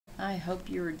I hope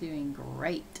you're doing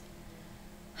great.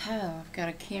 Oh, I've got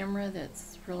a camera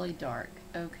that's really dark.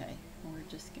 Okay, we're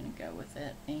just gonna go with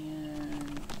it,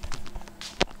 and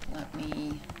let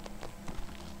me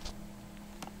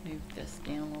move this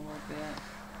down a little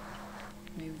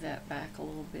bit. Move that back a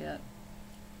little bit.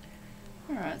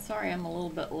 Alright, sorry I'm a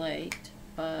little bit late,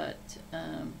 but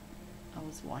I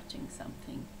was watching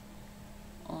something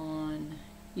on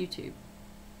YouTube.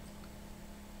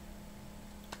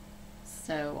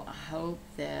 So I hope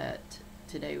that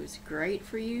today was great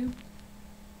for you.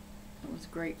 It was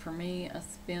great for me. I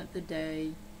spent the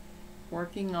day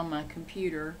working on my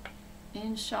computer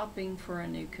and shopping for a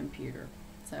new computer.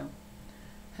 So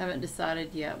haven't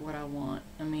decided yet what I want.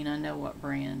 I mean, I know what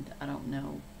brand. I don't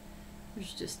know.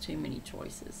 There's just too many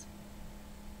choices.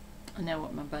 I know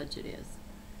what my budget is.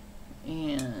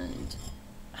 And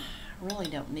I really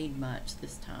don't need much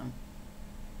this time.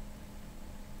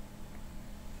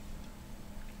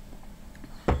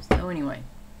 So anyway,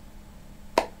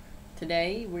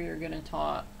 today we're going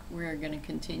to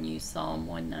continue Psalm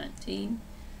 119,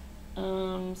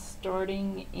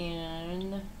 starting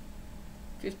in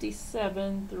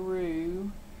 57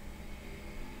 through,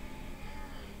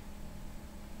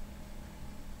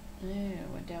 I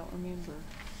don't remember,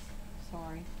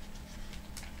 sorry,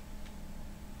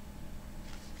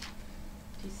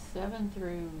 57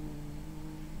 through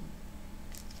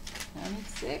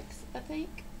 96, I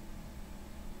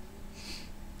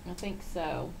think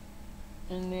so.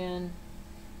 And then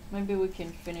maybe we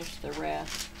can finish the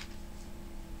rest.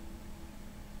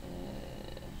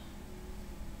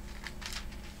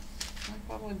 It'll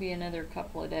probably be another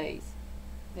couple of days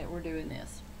that we're doing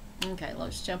this. Okay,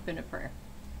 let's jump into prayer.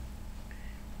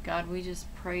 God, we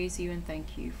just praise you and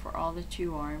thank you for all that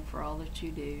you are and for all that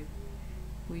you do.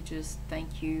 We just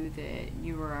thank you that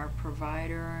you are our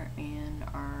provider and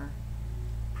our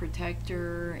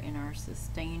protector and our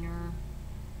sustainer.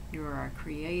 You are our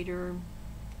creator.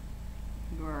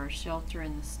 You are our shelter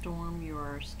in the storm. You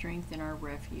are our strength and our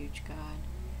refuge, God.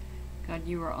 God,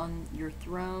 you are on your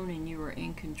throne and you are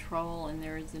in control, and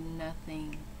there is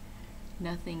nothing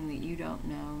that you don't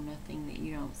know, nothing that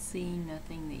you don't see,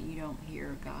 nothing that you don't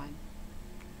hear, God.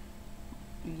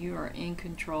 You are in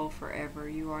control forever.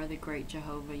 You are the great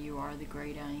Jehovah. You are the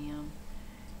great I am.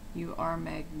 You are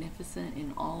magnificent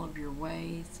in all of your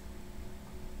ways.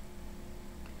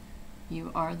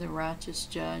 You are the righteous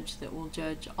judge that will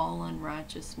judge all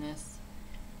unrighteousness.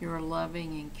 You are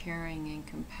loving and caring and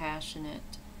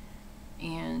compassionate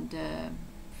and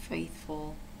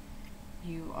faithful.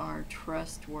 You are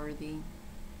trustworthy.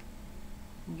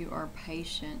 You are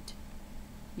patient.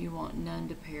 You want none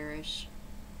to perish.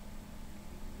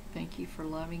 Thank you for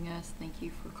loving us. Thank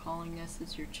you for calling us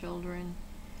as your children.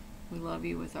 We love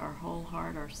you with our whole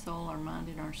heart, our soul, our mind,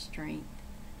 and our strength.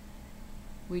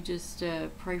 We just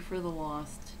pray for the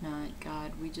lost tonight,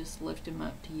 God. We just lift them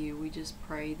up to you. We just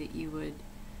pray that you would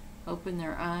open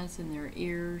their eyes and their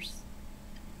ears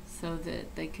so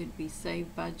that they could be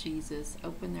saved by Jesus.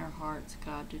 Open their hearts,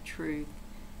 God, to truth,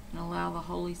 and allow the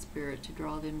Holy Spirit to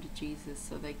draw them to Jesus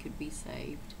so they could be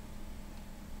saved.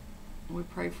 We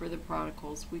pray for the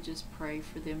prodigals. We just pray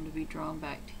for them to be drawn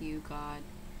back to you, God,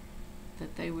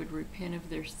 that they would repent of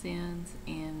their sins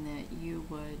and that you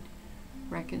would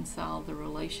reconcile the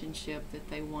relationship that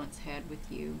they once had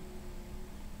with you.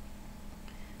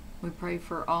 We pray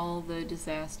for all the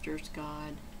disasters,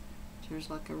 God. There's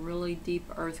like a really deep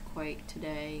earthquake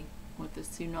today with a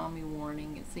tsunami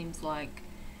warning. It seems like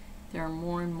there are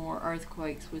more and more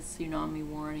earthquakes with tsunami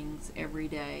warnings every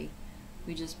day.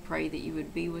 We just pray that you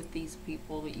would be with these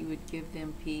people, that you would give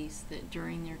them peace, that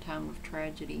during their time of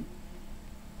tragedy,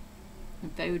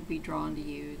 that they would be drawn to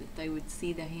you, that they would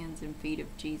see the hands and feet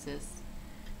of Jesus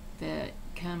that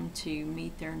come to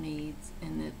meet their needs,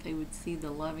 and that they would see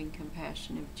the loving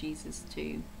compassion of Jesus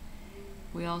too.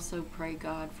 We also pray,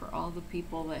 God, for all the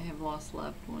people that have lost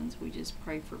loved ones. We just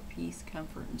pray for peace,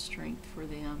 comfort, and strength for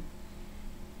them.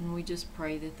 And we just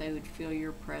pray that they would feel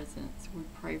your presence. We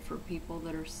pray for people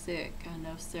that are sick. I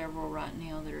know several right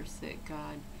now that are sick,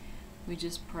 God. We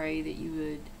just pray that you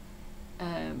would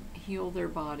heal their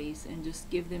bodies and just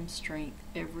give them strength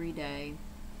every day.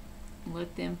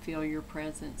 Let them feel your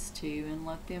presence too, and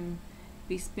let them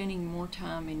be spending more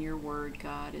time in your word,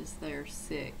 God, as they're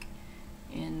sick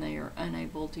and they are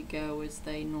unable to go as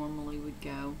they normally would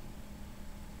go.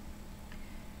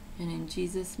 And in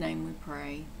Jesus' name we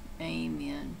pray.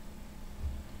 Amen.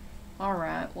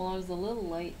 Alright, well, I was a little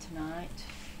late tonight.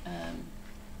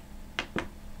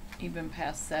 Even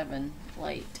past 7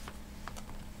 late.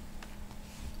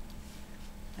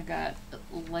 I got a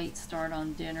late start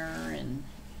on dinner, and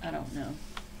I don't know.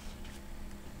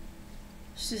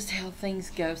 It's just how things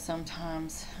go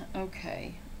sometimes.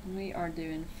 Okay, we are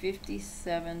doing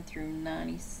 57 through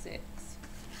 96.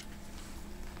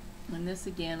 And this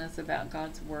again is about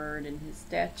God's Word and His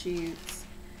statutes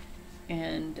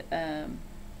and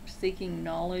seeking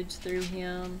knowledge through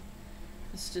Him.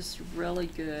 It's just really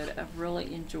good. I've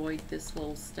really enjoyed this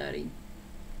little study.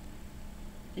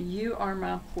 You are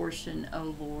my portion,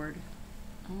 O Lord.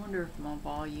 I wonder if my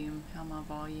volume, how my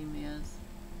volume is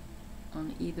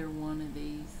on either one of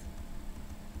these.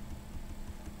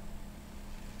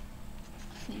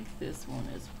 I think this one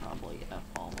is probably up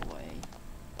all the way,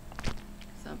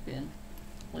 because I've been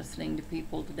listening to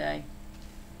people today.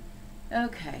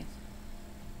 Okay.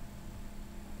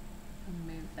 I'll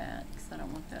move that because I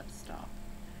don't want that to stop.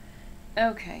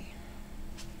 Okay.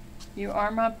 You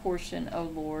are my portion, O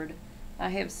Lord. I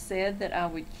have said that I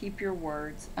would keep your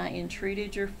words. I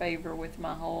entreated your favor with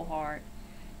my whole heart.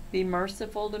 Be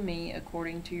merciful to me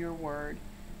according to your word.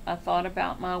 I thought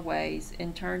about my ways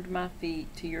and turned my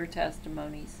feet to your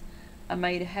testimonies. I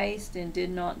made haste and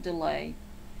did not delay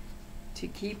to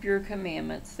keep your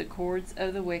commandments. The cords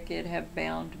of the wicked have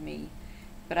bound me,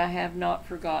 but I have not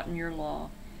forgotten your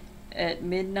law. At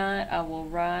midnight I will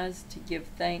rise to give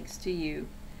thanks to you.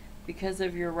 Because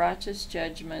of your righteous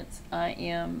judgments, I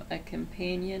am a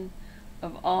companion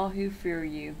of all who fear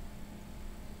you,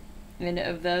 and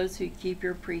of those who keep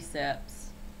your precepts.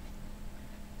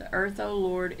 The earth, O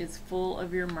Lord, is full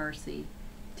of your mercy.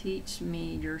 Teach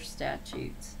me your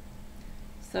statutes.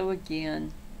 So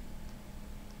again,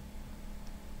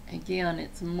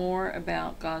 it's more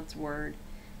about God's word.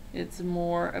 It's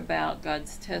more about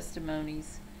God's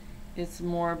testimonies. It's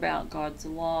more about God's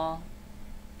law.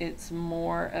 It's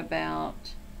more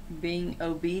about being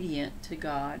obedient to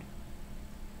God.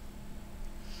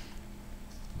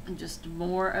 Just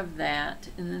more of that.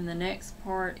 And then the next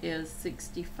part is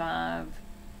 65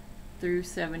 through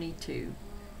 72.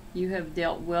 You have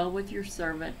dealt well with your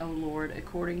servant, O Lord,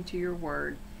 according to your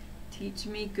word. Teach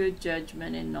me good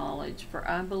judgment and knowledge, for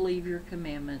I believe your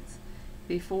commandments.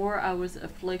 Before I was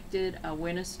afflicted, I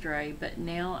went astray, but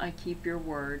now I keep your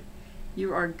word.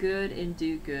 You are good and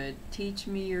do good. Teach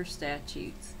me your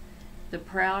statutes. The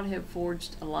proud have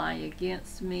forged a lie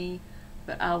against me,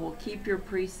 but I will keep your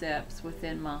precepts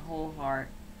within my whole heart.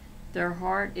 Their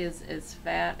heart is as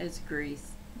fat as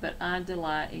grease, but I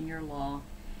delight in your law.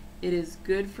 It is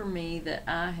good for me that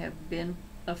I have been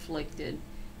afflicted,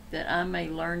 that I may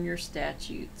learn your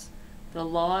statutes. The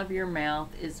law of your mouth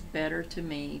is better to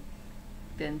me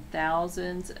than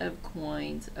thousands of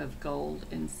coins of gold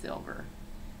and silver.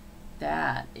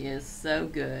 That is so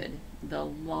good. The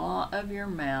law of your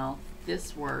mouth,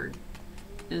 this word,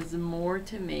 is more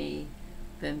to me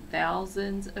than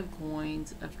thousands of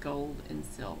coins of gold and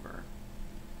silver.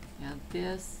 Now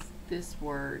this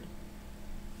word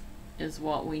is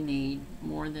what we need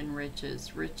more than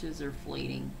riches. Riches are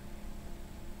fleeting.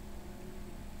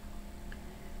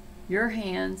 Your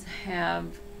hands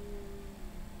have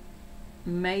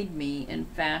made me and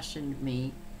fashioned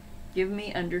me. Give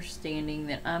me understanding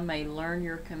that I may learn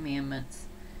your commandments.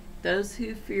 Those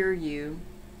who fear you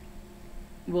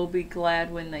will be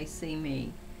glad when they see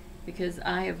me, because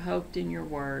I have hoped in your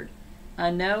word. I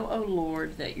know, O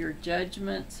Lord, that your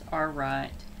judgments are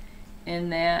right, and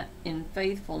that in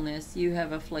faithfulness you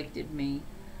have afflicted me.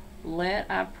 Let,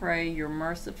 I pray, your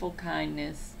merciful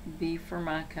kindness be for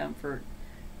my comfort,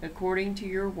 according to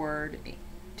your word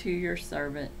to your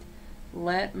servant.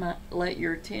 Let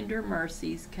your tender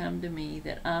mercies come to me,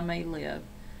 that I may live,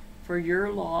 for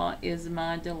your law is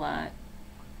my delight.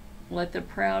 Let the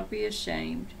proud be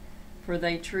ashamed, for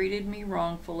they treated me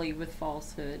wrongfully with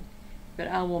falsehood, but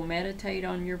I will meditate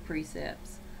on your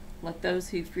precepts. Let those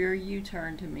who fear you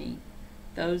turn to me,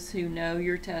 those who know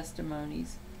your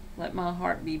testimonies. Let my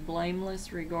heart be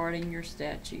blameless regarding your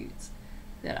statutes,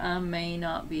 that I may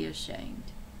not be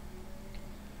ashamed.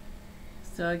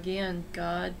 So again,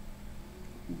 God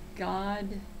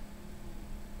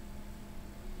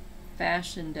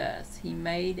fashioned us. He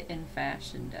made and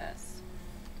fashioned us.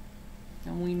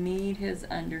 And we need his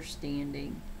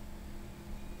understanding.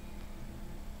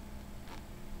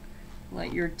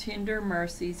 Let your tender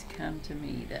mercies come to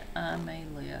me, that I may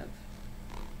live.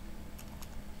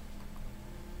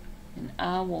 And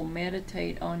I will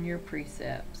meditate on your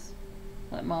precepts.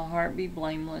 Let my heart be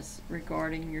blameless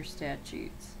regarding your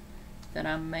statutes, that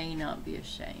I may not be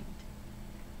ashamed.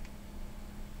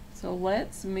 So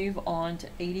let's move on to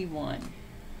 81.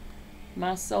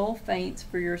 My soul faints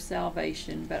for your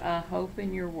salvation, but I hope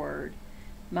in your word.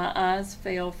 My eyes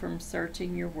fail from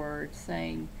searching your word,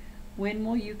 saying, when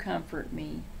will you comfort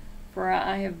me? For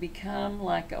I have become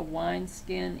like a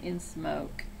wineskin in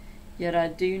smoke. yet I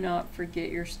do not forget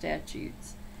your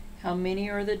statutes. How many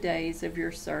are the days of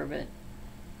your servant?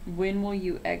 When will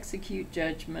you execute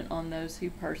judgment on those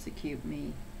who persecute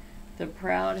me? The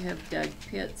proud have dug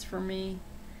pits for me,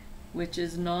 which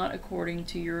is not according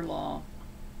to your law.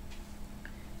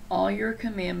 All your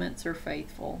commandments are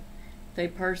faithful. They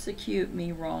persecute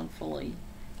me wrongfully.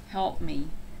 Help me.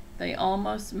 They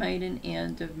almost made an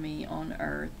end of me on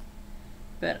earth.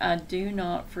 But I do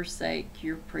not forsake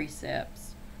your precepts.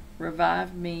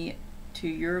 Revive me to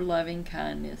your loving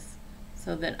kindness,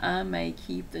 so that I may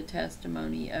keep the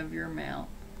testimony of your mouth.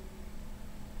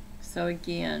 So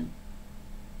again,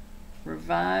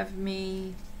 revive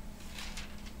me.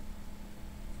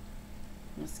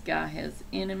 This guy has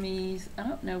enemies. I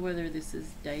don't know whether this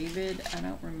is David. I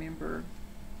don't remember.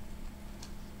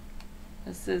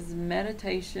 It says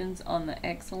Meditations on the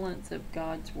Excellence of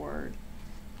God's Word.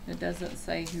 It doesn't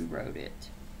say who wrote it.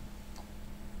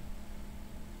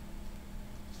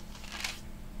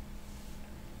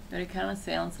 But it kind of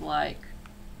sounds like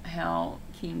how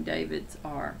King David's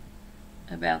are,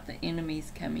 about the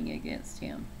enemies coming against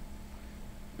him.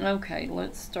 Okay,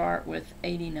 let's start with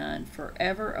 89.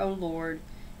 Forever, O Lord,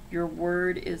 your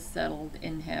word is settled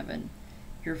in heaven.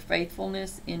 Your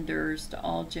faithfulness endures to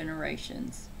all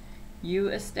generations. You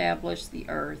establish the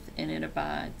earth, and it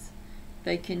abides.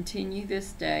 They continue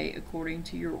this day according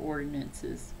to your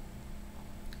ordinances.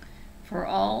 For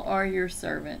all are your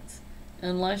servants.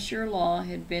 Unless your law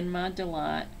had been my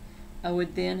delight, I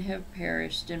would then have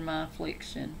perished in my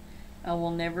affliction. I will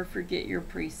never forget your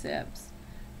precepts,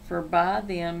 for by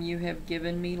them you have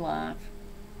given me life.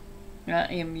 I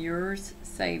am yours,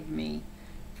 save me,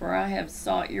 for I have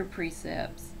sought your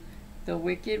precepts. The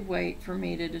wicked wait for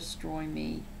me to destroy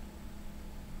me,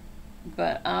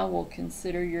 but I will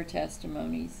consider your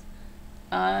testimonies.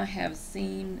 I have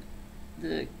seen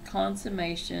the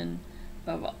consummation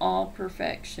of all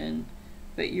perfection,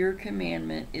 but your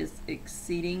commandment is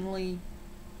exceedingly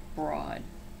broad.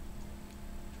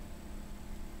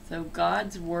 So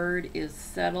God's word is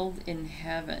settled in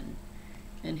heaven,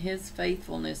 and his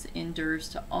faithfulness endures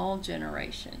to all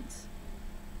generations.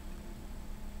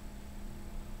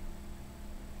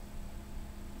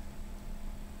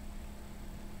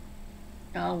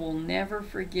 I will never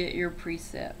forget your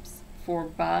precepts, for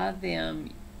by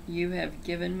them you have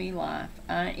given me life.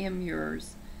 I am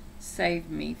yours. Save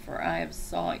me, for I have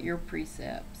sought your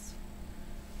precepts.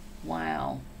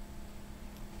 Wow.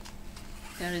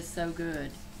 That is so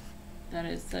good. That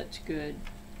is such good,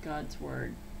 God's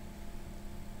word.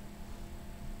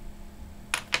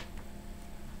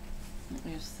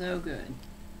 It is so good.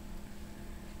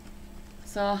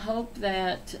 So I hope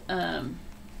that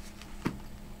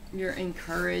you're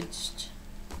encouraged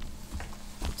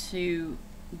to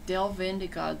delve into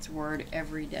God's word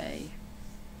every day.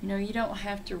 You know, you don't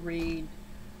have to read.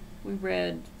 We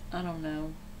read, I don't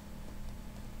know,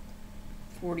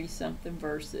 40-something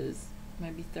verses,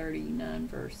 maybe 39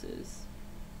 verses.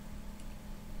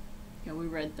 Yeah, we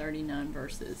read 39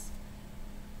 verses.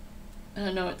 And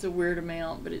I know it's a weird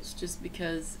amount, but it's just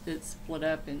because it's split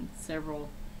up in several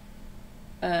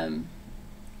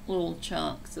little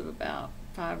chunks of about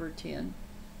 5 or 10.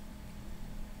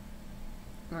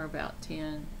 Or about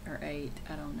 10 or 8,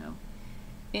 I don't know.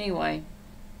 Anyway,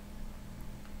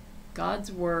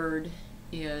 God's word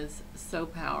is so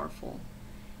powerful,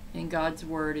 and God's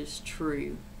word is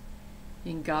true,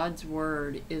 and God's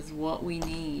word is what we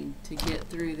need to get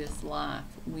through this life.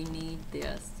 We need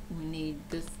this. We need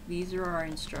this. These are our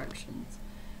instructions.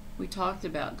 We talked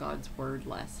about God's word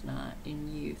last night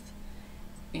in youth,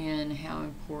 and how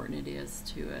important it is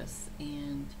to us,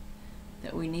 and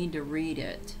that we need to read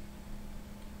it.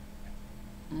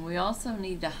 And we also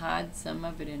need to hide some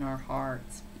of it in our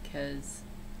hearts, because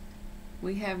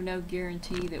we have no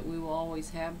guarantee that we will always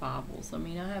have Bibles. I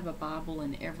mean, I have a Bible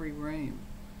in every room.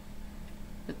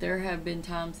 But there have been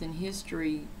times in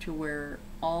history to where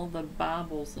all the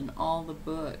Bibles and all the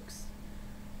books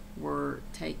were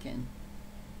taken.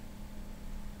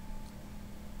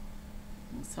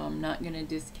 And so I'm not going to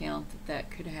discount that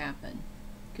that could happen,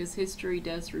 because history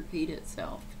does repeat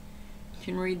itself. You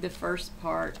can read the first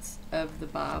parts of the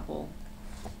Bible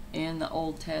in the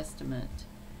Old Testament,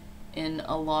 and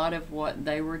a lot of what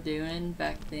they were doing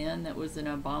back then that was an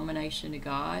abomination to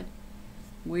God,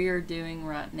 we are doing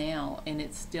right now, and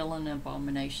it's still an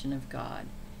abomination of God.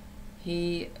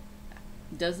 He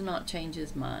does not change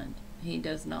his mind. He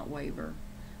does not waver.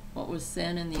 What was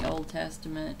sin in the Old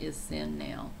Testament is sin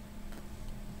now.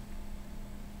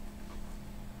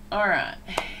 Alright,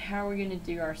 how are we going to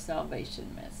do our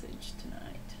salvation message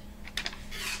tonight?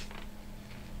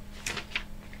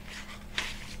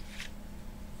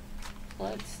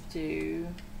 let's do...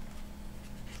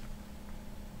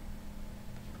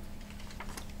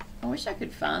 I wish I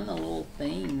could find the little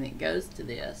thing that goes to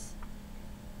this.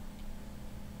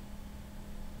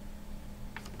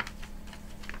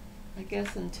 I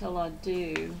guess until I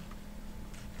do,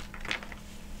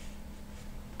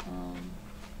 I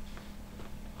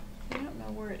don't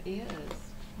know where it is,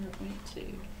 where it went to.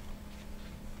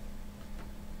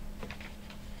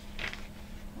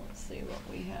 Let's see what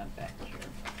we have back here.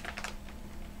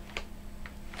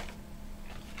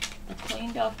 I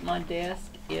cleaned off my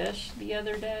desk-ish the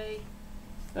other day,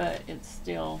 but it's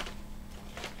still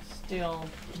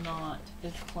not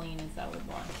as clean as I would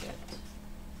like it.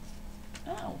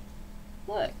 Oh,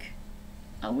 look.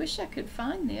 I wish I could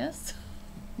find this.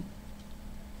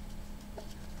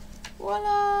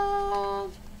 Voila!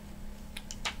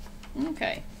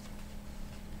 Okay.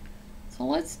 So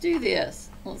let's do this.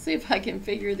 Let's see if I can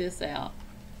figure this out.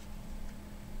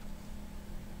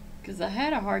 Because I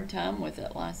had a hard time with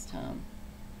it last time.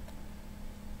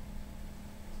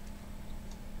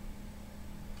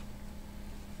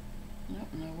 I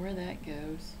don't know where that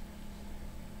goes.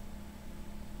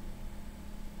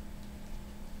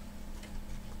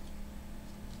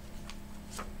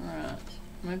 Alright.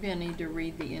 Maybe I need to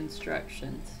read the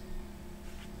instructions.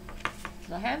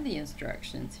 'Cause I have the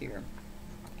instructions here.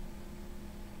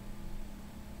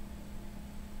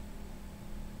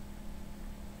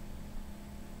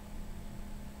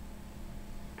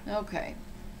 Okay.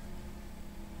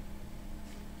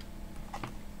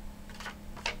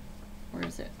 Where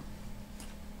is it?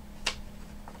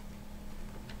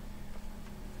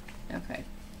 Okay.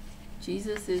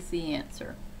 Jesus is the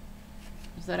answer.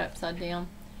 Is that upside down?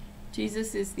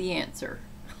 Jesus is the answer.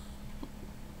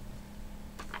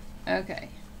 Okay.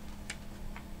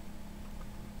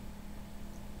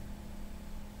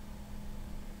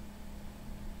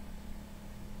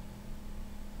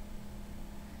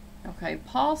 Okay,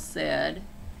 Paul said,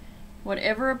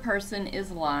 whatever a person is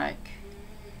like,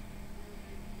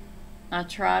 I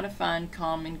try to find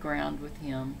common ground with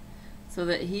him so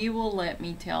that he will let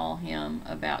me tell him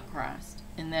about Christ.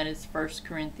 And that is 1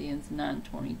 Corinthians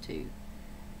 9:22.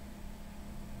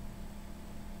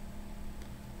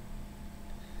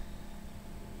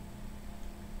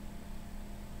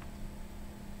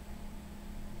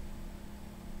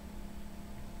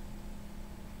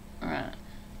 Alright.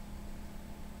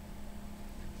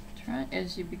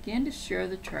 As you begin to share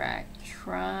the track,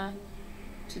 try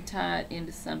to tie it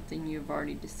into something you've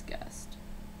already discussed.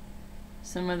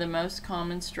 Some of the most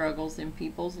common struggles in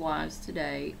people's lives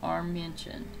today are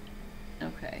mentioned.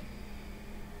 Okay.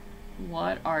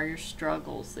 What are your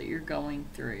struggles that you're going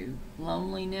through?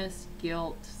 Loneliness,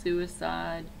 guilt,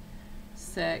 suicide,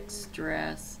 sex,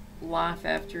 stress, life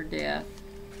after death.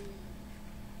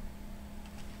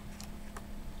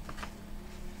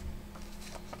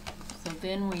 So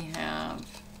then we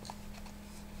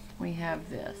have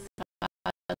this.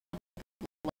 God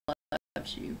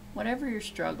loves you. Whatever your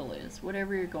struggle is,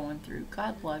 whatever you're going through,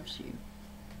 God loves you.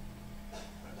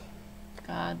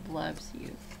 God loves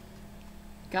you.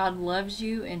 God loves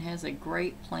you and has a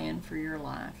great plan for your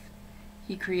life.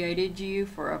 He created you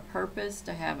for a purpose,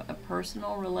 to have a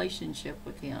personal relationship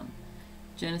with Him.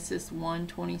 Genesis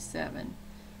 1:27.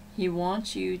 He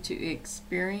wants you to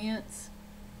experience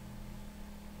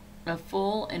a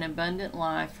full and abundant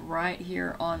life right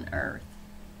here on earth.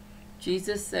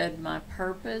 Jesus said, my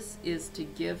purpose is to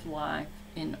give life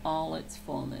in all its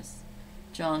fullness.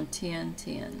 John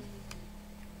 10:10.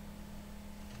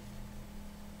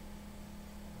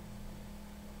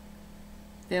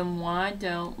 Then why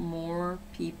don't more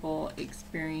people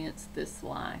experience this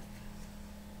life?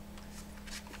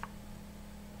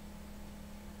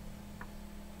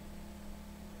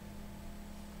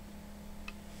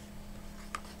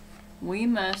 We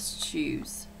must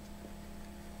choose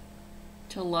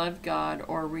to love God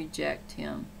or reject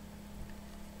Him.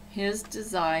 His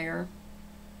desire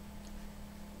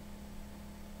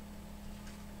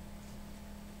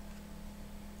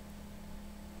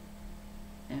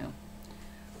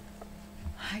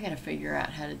I gotta figure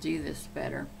out how to do this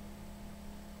better.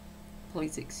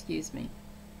 Please excuse me.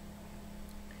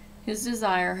 His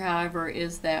desire, however,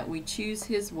 is that we choose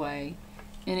His way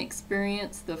and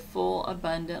experience the full,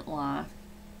 abundant life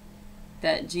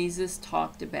that Jesus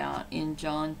talked about in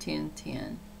John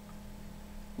 10:10.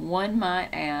 One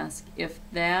might ask, if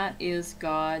that is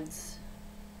God's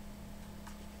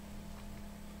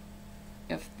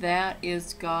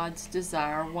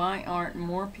desire, why aren't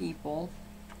more people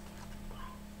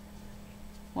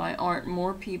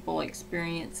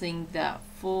experiencing that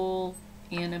full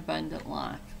and abundant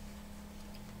life?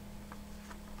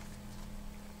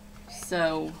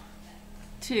 So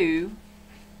 2,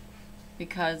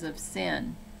 because of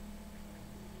sin.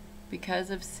 Because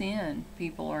of sin,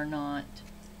 people are not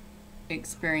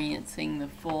experiencing the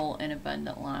full and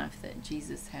abundant life that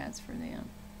Jesus has for them.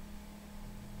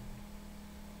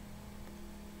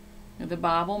 Now, the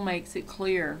Bible makes it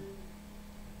clear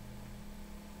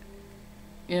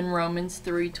in Romans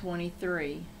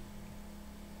 3:23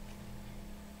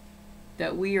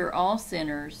 that we are all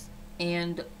sinners,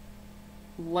 and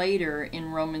later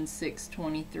in Romans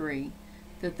 6:23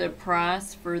 that the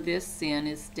price for this sin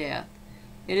is death.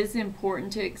 It is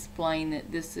important to explain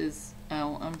that this is,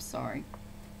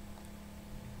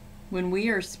 when we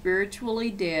are spiritually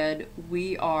dead,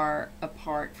 we are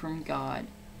apart from God,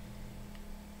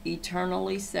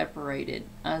 eternally separated.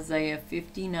 Isaiah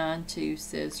 59:2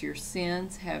 says, your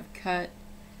sins have cut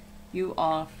you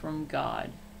off from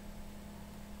God.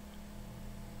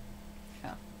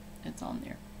 Yeah, it's on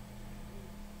there.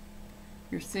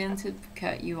 Your sins have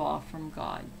cut you off from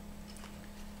God.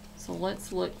 So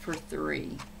let's look for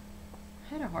 3.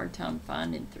 I had a hard time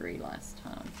finding 3 last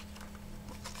time.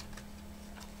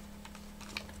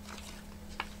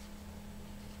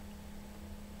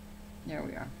 There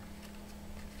we are.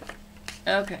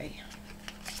 Okay.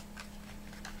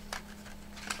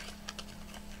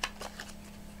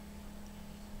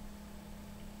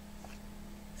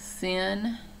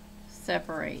 Sin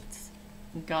separates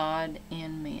God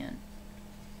and man.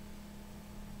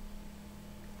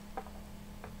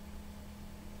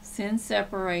 Sin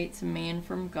separates man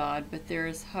from God, but there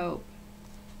is hope.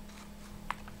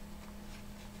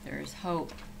 There is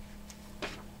hope.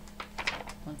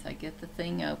 Once I get the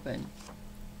thing open.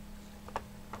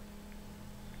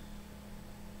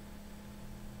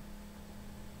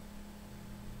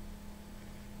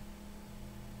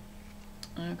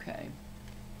 Okay.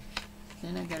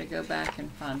 Then I gotta go back and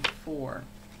find 4.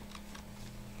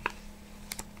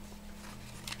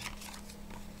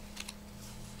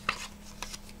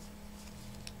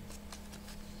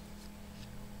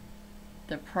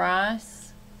 The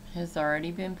price has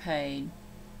already been paid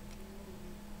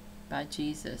by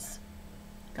Jesus,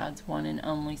 God's one and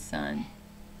only Son.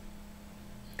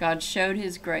 God showed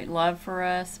his great love for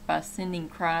us by sending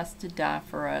Christ to die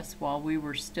for us while we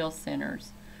were still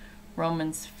sinners.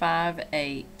 Romans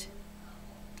 5:8.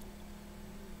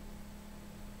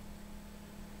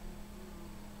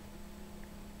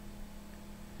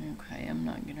 Okay, I'm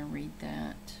not going to read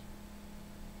that.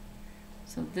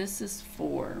 So this is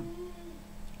 4.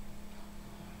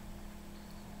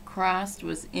 Christ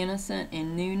was innocent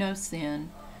and knew no sin,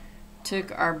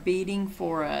 took our beating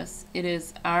for us. It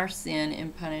is our sin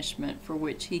and punishment for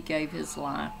which he gave his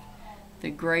life. The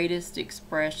greatest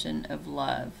expression of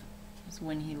love is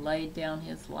when he laid down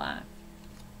his life.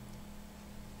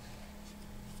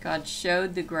 God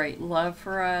showed the great love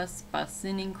for us by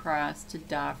sending Christ to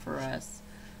die for us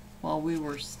while we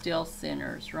were still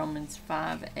sinners. Romans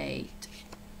 5:8.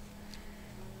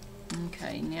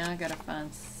 Okay, now I gotta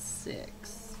find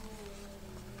 6.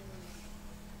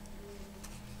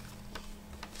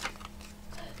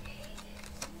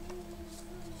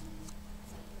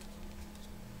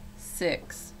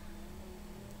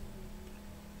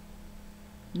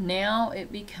 Now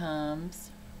it becomes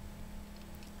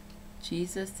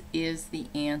Jesus is the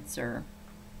answer.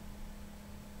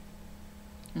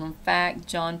 In fact,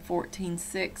 John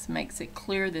 14:6 makes it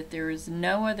clear that there is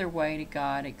no other way to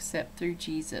God except through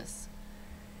Jesus.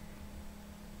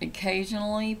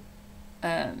 Occasionally,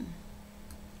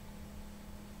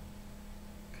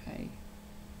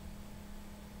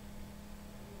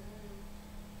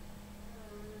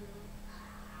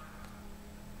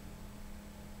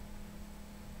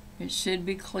 It should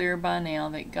be clear by now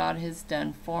that God has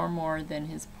done far more than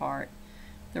his part.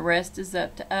 The rest is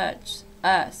up to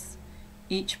us.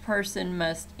 Each person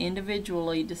must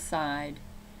individually decide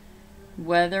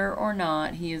whether or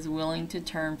not he is willing to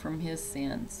turn from his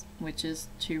sins, which is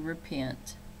to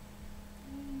repent,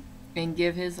 and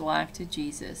give his life to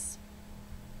Jesus.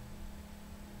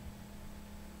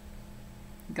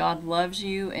 God loves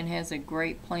you and has a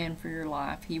great plan for your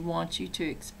life. He wants you to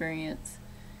experience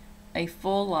a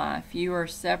full life. You are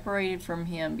separated from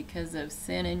him because of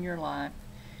sin in your life.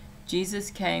 Jesus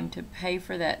came to pay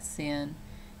for that sin.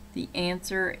 The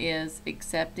answer is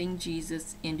accepting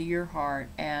Jesus into your heart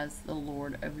as the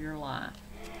Lord of your life.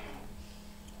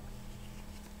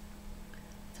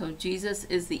 So Jesus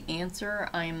is the answer.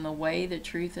 I am the way, the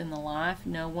truth, and the life.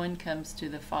 No one comes to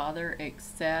the Father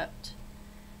except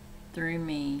through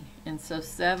me. And so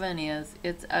 7 is,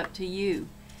 it's up to you.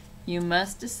 You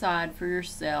must decide for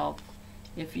yourself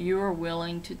if you are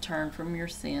willing to turn from your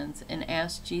sins and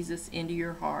ask Jesus into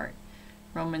your heart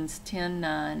Romans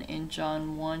 10:9, and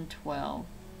John 1:12.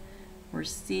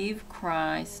 Receive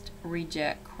Christ,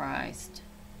 reject Christ.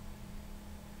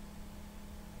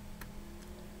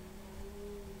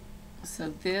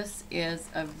 So this is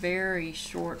a very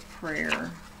short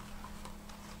prayer.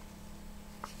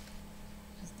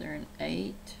 Is there an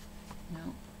 8?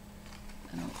 No,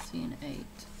 I don't see an 8.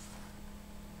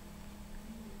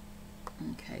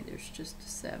 Okay, there's just a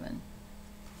 7.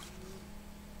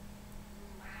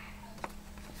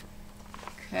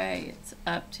 Okay, it's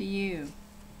up to you.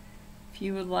 If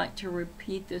you would like to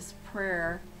repeat this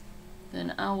prayer,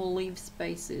 then I will leave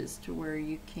spaces to where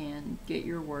you can get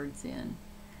your words in.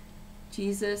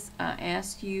 Jesus, I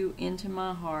ask you into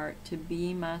my heart to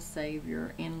be my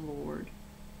Savior and Lord.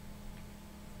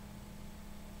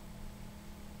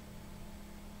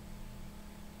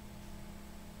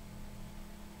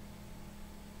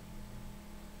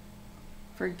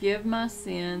 Forgive my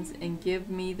sins and give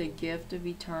me the gift of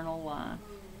eternal life.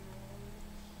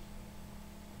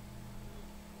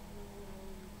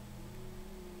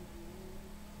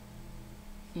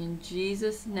 In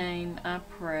Jesus' name I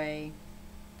pray.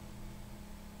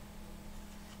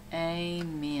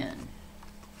 Amen.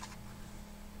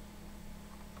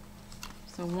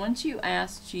 So once you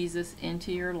ask Jesus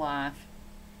into your life,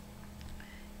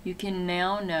 you can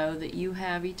now know that you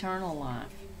have eternal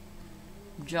life.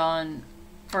 1 John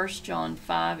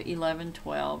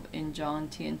 5:11-12 and John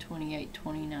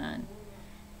 10:28-29.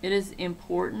 It is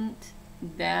important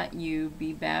that you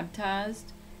be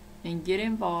baptized and get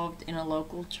involved in a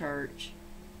local church.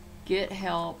 Get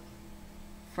help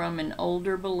from an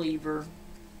older believer.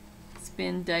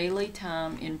 Spend daily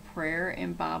time in prayer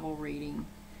and Bible reading.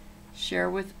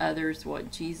 Share with others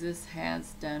what Jesus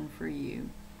has done for you.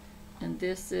 And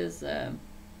this is,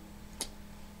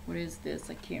 what is this?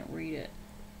 I can't read it.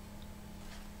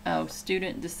 Oh,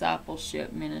 Student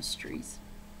Discipleship Ministries.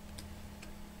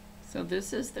 So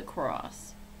this is the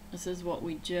cross. This is what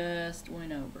we just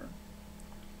went over.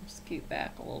 Scoot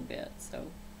back a little bit so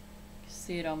you can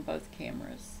see it on both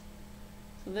cameras.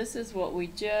 So this is what we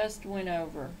just went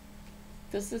over.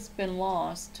 This has been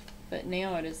lost, but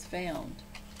now it is found.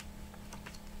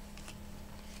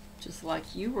 Just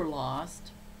like you were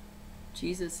lost,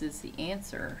 Jesus is the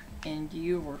answer, and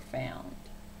you were found.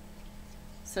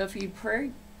 So if you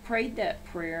prayed that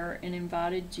prayer and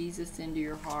invited Jesus into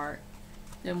your heart,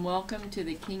 then welcome to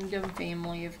the kingdom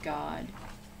family of God.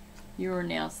 You are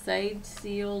now saved,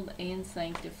 sealed, and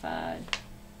sanctified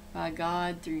by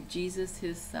God through Jesus,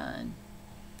 his Son.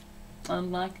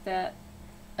 Unlike that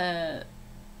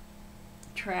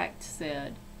tract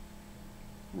said,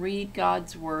 read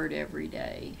God's word every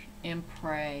day and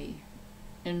pray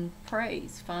and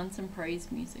praise. Find some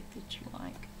praise music that you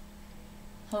like.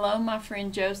 Hello, my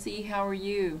friend Josie. How are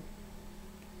you?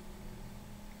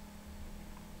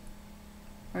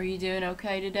 Are you doing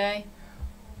okay today?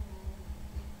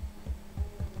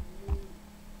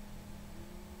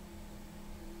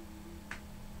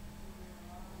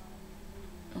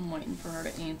 I'm waiting for her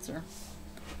to answer.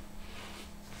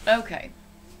 Okay.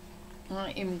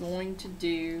 I am going to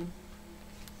do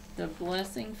the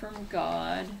blessing from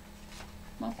God.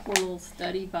 My poor little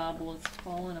study Bible is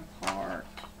falling apart.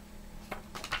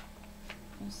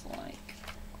 Looks like.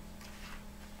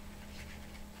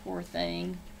 Poor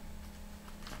thing.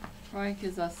 Probably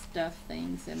because I stuff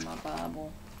things in my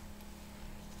Bible.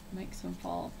 Makes them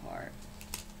fall apart.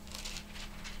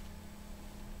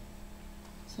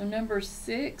 So Numbers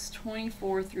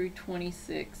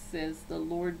 6:24-26 says, the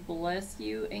Lord bless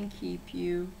you and keep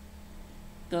you.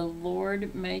 The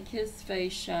Lord make his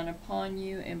face shine upon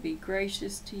you and be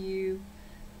gracious to you.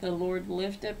 The Lord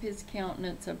lift up his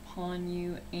countenance upon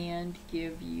you and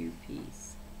give you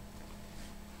peace.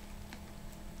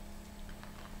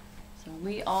 So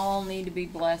we all need to be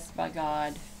blessed by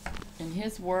God, and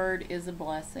his word is a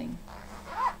blessing.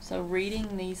 So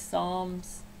reading these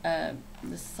Psalms, the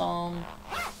Psalm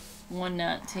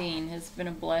 119 has been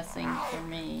a blessing for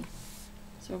me.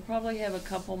 So we'll probably have a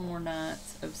couple more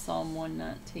nights of Psalm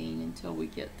 119 until we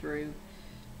get through.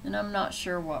 And I'm not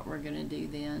sure what we're going to do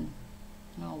then.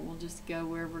 No, we'll just go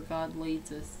wherever God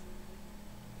leads us.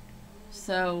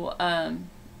 So,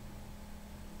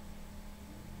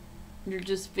 you're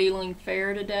just feeling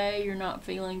fair today? You're not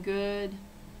feeling good?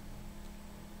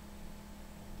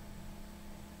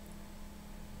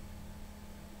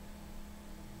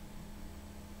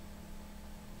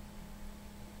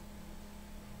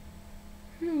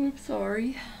 Oh, I'm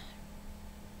sorry.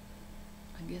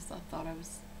 I guess I thought I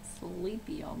was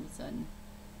sleepy all of a sudden.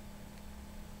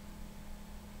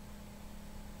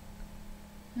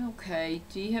 Okay,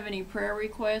 do you have any prayer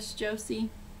requests, Josie?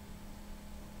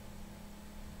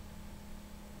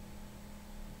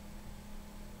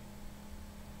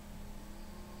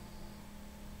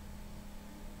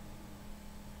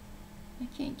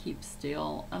 can't keep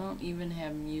still. I don't even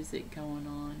have music going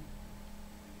on.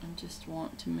 I just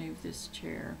want to move this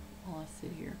chair while I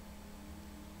sit here.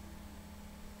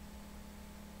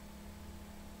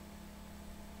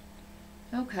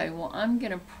 Okay, well, I'm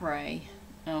going to pray.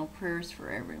 Oh, prayers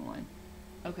for everyone.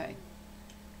 Okay.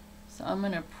 So I'm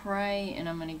going to pray and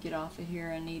I'm going to get off of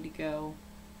here. I need to go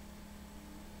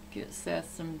get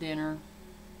Seth some dinner.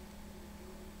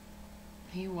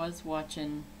 He was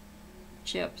watching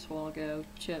Chips a while ago.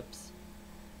 Chips,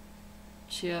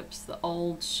 the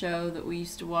old show that we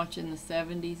used to watch in the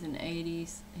 70s and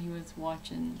 80s. He was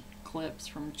watching clips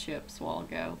from Chips a while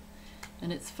ago.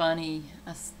 And it's funny,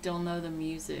 I still know the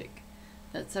music.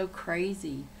 That's so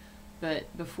crazy.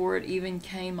 But before it even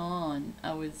came on,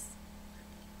 I was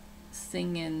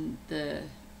singing the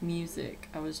music.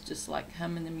 I was just like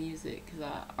humming the music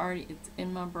because it's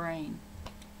in my brain.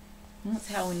 And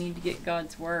that's how we need to get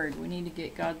God's Word. We need to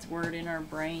get God's Word in our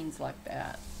brains like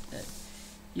that. That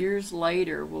years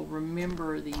later we'll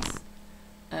remember these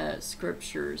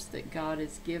scriptures that God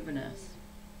has given us.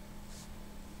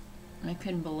 I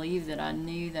couldn't believe that I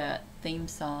knew that theme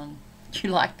song. You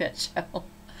like that show?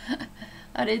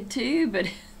 I did too, but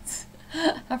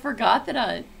I forgot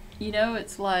that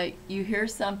it's like you hear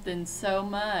something so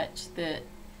much that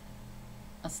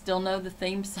I still know the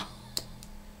theme song.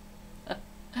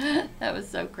 That was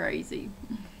so crazy.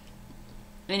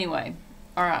 Anyway,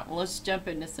 alright, well, let's jump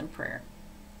into some prayer.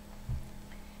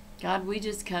 God, we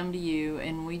just come to you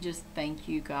and we just thank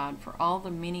you, God, for all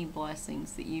the many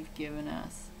blessings that you've given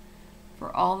us.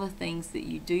 For all the things that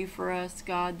you do for us,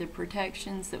 God, the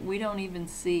protections that we don't even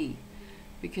see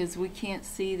because we can't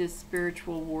see the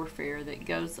spiritual warfare that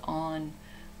goes on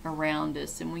around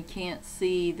us, and we can't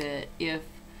see that if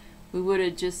we would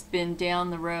have just been down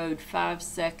the road 5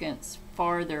 seconds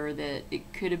farther that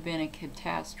it could have been a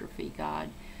catastrophe, God.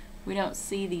 We don't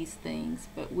see these things,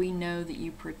 but we know that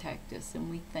you protect us,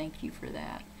 and we thank you for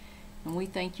that. And we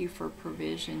thank you for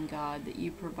provision, God, that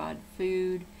you provide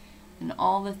food and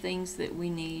all the things that we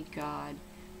need, God.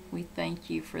 We thank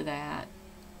you for that.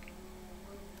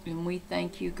 And we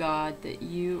thank you, God, that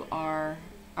you are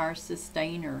our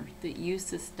sustainer, that you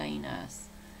sustain us.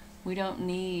 We don't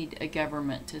need a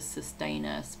government to sustain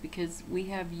us because we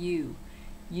have you.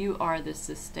 You are the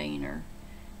sustainer.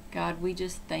 God, we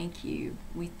just thank you.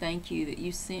 We thank you that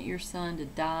you sent your Son to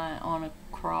die on a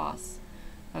cross,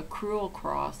 a cruel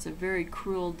cross, a very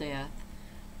cruel death,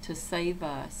 to save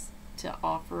us, to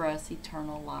offer us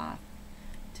eternal life,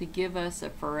 to give us a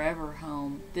forever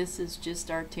home. This is just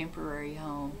our temporary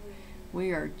home.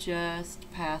 We are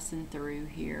just passing through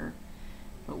here.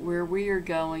 But where we are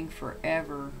going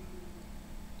forever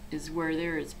is where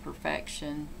there is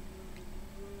perfection.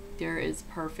 There is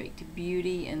perfect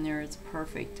beauty, and there is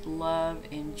perfect love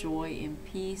and joy and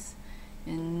peace,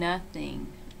 and nothing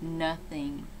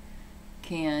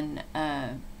can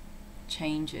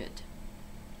change it.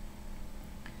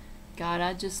 God,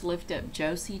 I just lift up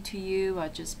Josie to you. I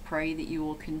just pray that you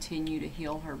will continue to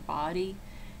heal her body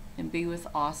and be with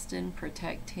Austin.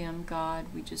 Protect him, God.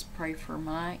 We just pray for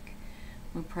Mike.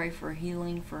 We pray for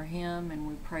healing for him, and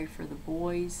we pray for the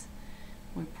boys.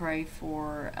 We pray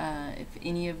for, if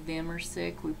any of them are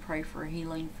sick, we pray for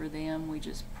healing for them. We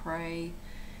just pray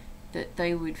that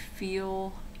they would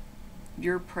feel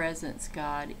your presence,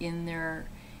 God, in their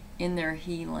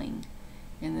healing,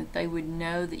 and that they would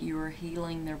know that you are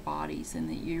healing their bodies and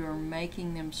that you are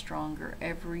making them stronger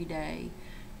every day.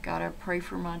 God, I pray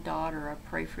for my daughter. I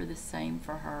pray for the same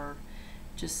for her.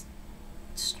 Just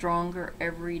stronger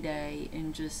every day,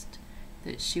 and just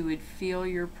that she would feel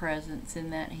your presence in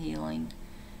that healing.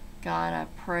 God, I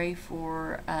pray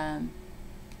for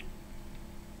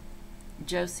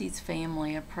Josie's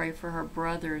family. I pray for her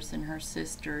brothers and her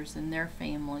sisters and their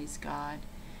families, God.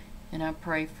 And I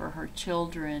pray for her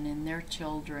children and their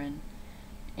children.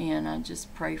 And I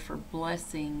just pray for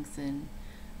blessings and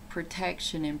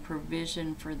protection and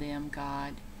provision for them,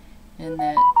 God. And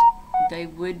that they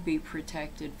would be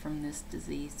protected from this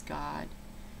disease, God.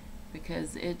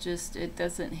 Because it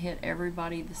doesn't hit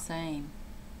everybody the same.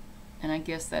 And I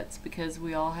guess that's because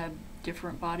we all have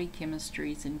different body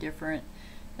chemistries and different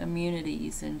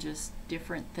immunities and just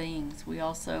different things. We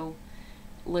also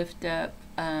lift up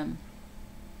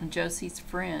Josie's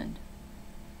friend.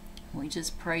 We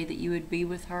just pray that you would be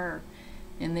with her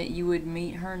and that you would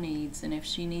meet her needs, and if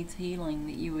she needs healing,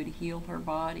 that you would heal her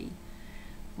body.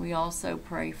 We also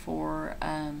pray for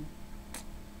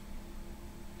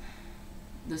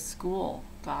the school,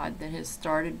 God, that has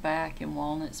started back in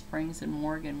Walnut Springs and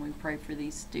Morgan. We pray for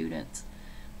these students.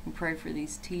 We pray for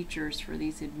these teachers, for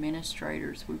these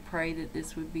administrators. We pray that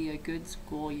this would be a good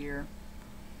school year.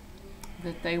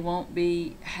 that they won't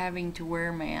be having to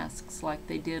wear masks like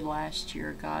they did last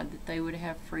year, God, that they would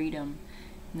have freedom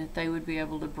and that they would be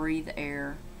able to breathe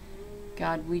air.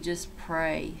 God, we just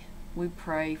pray. We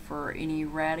pray for an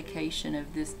eradication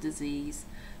of this disease.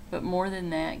 But more than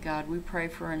that, God, we pray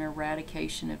for an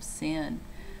eradication of sin.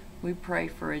 We pray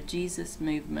for a Jesus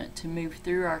movement to move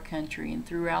through our country and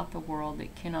throughout the world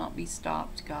that cannot be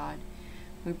stopped, God.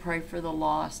 We pray for the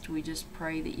lost. We just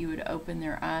pray that you would open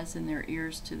their eyes and their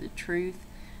ears to the truth,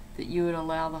 that you would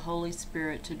allow the Holy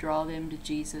Spirit to draw them to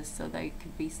Jesus so they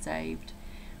could be saved.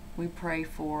 We pray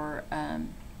for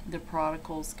the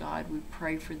prodigals, God. We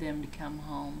pray for them to come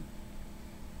home.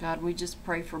 God, we just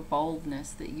pray for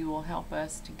boldness, that you will help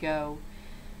us to go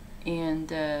and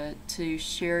to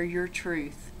share your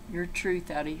truth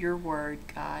out of your word,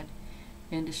 God,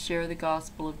 and to share the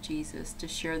gospel of Jesus, to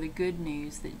share the good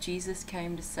news that Jesus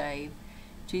came to save.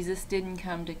 Jesus didn't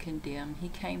come to condemn. He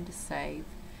came to save.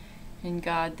 And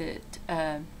God,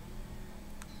 that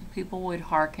people would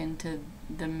hearken to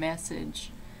the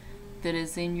message that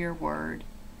is in your word.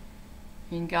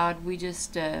 And God, we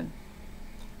just, I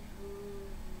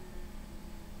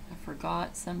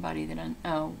forgot somebody that I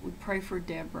know. We pray for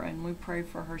Deborah and we pray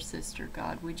for her sister,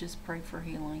 God. We just pray for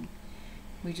healing.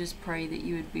 We just pray that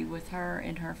you would be with her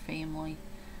and her family.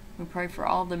 We pray for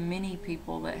all the many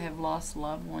people that have lost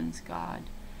loved ones, God,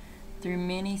 through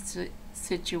many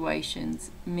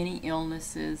situations, many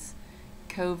illnesses,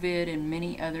 COVID and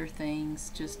many other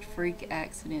things, just freak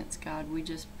accidents, God. We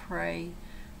just pray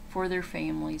for their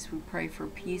families. We pray for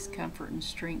peace, comfort, and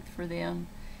strength for them,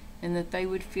 and that they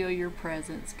would feel your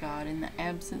presence, God, in the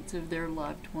absence of their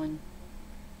loved one.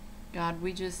 God,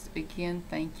 we just again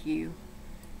thank you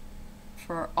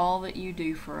for all that you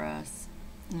do for us.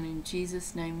 And in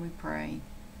Jesus' name we pray.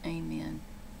 Amen.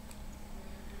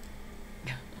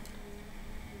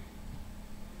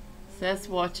 Seth's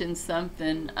watching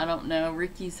something. I don't know.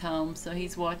 Ricky's home, so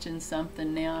he's watching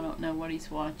something now. I don't know what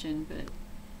he's watching, but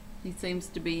he seems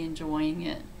to be enjoying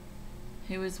it.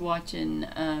 He was watching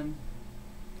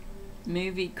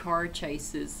movie car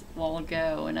chases a while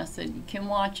ago, and I said, you can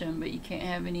watch them, but you can't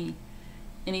have any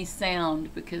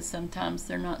sound because sometimes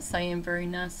they're not saying very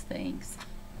nice things.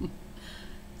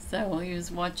 So he was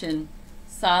watching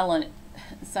silent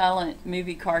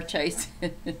movie car chases.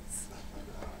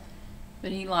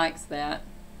 But he likes that.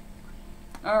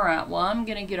 Alright, well, I'm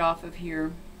going to get off of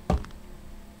here.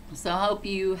 So I hope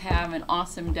you have an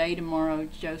awesome day tomorrow,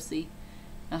 Josie.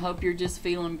 I hope you're just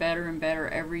feeling better and better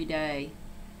every day.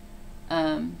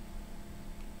 It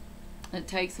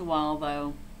takes a while,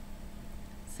 though.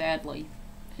 Sadly,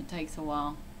 it takes a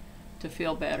while to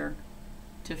feel better,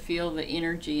 to feel the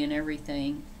energy and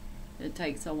everything. It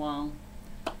takes a while.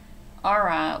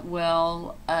 Alright,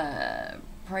 well,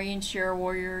 pray and share,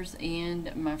 warriors,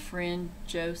 and my friend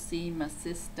Josie, my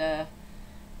sister.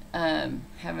 Have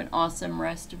an awesome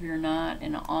rest of your night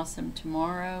and an awesome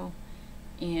tomorrow,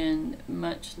 and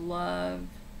much love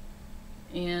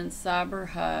and cyber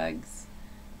hugs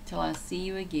till I see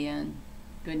you again.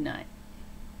 Good night.